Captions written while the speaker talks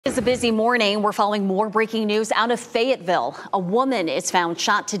It's a busy morning. We're following more breaking news out of Fayetteville. A woman is found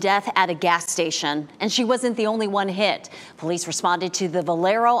shot to death at a gas station, and she wasn't the only one hit. Police responded to the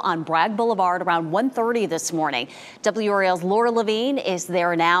Valero on Bragg Boulevard around 1:30 this morning. WRAL's Laura Levine is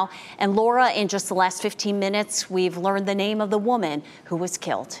there now. And Laura, in just the last 15 minutes, we've learned the name of the woman who was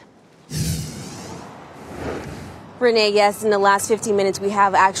killed. Renee, yes, in the last 15 minutes, we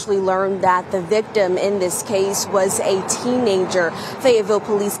have actually learned that the victim in this case was a teenager. Fayetteville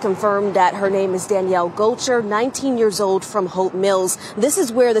police confirmed that her name is Danielle Gulcher, 19 years old, from Hope Mills. This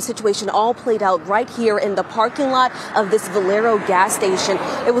is where the situation all played out, right here in the parking lot of this Valero gas station.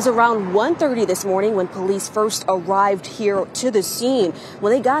 It was around 1:30 this morning when police first arrived here to the scene.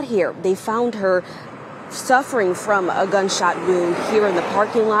 When they got here, they found her suffering from a gunshot wound here in the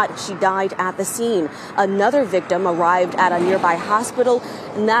parking lot. She died at the scene. Another victim arrived at a nearby hospital,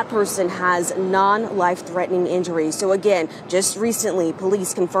 and that person has non-life-threatening injuries. So again, just recently,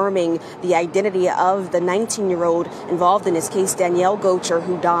 police confirming the identity of the 19-year-old involved in this case, Danielle Gulcher,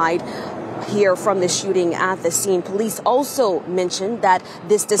 who died here from the shooting at the scene. Police also mentioned that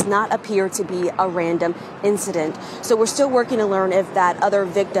this does not appear to be a random incident. So we're still working to learn if that other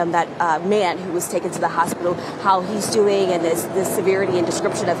victim, that man who was taken to the hospital, how he's doing and the severity and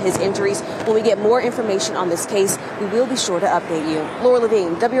description of his injuries. When we get more information on this case, we will be sure to update you. Laura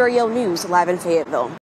Levine, WRAL News, live in Fayetteville.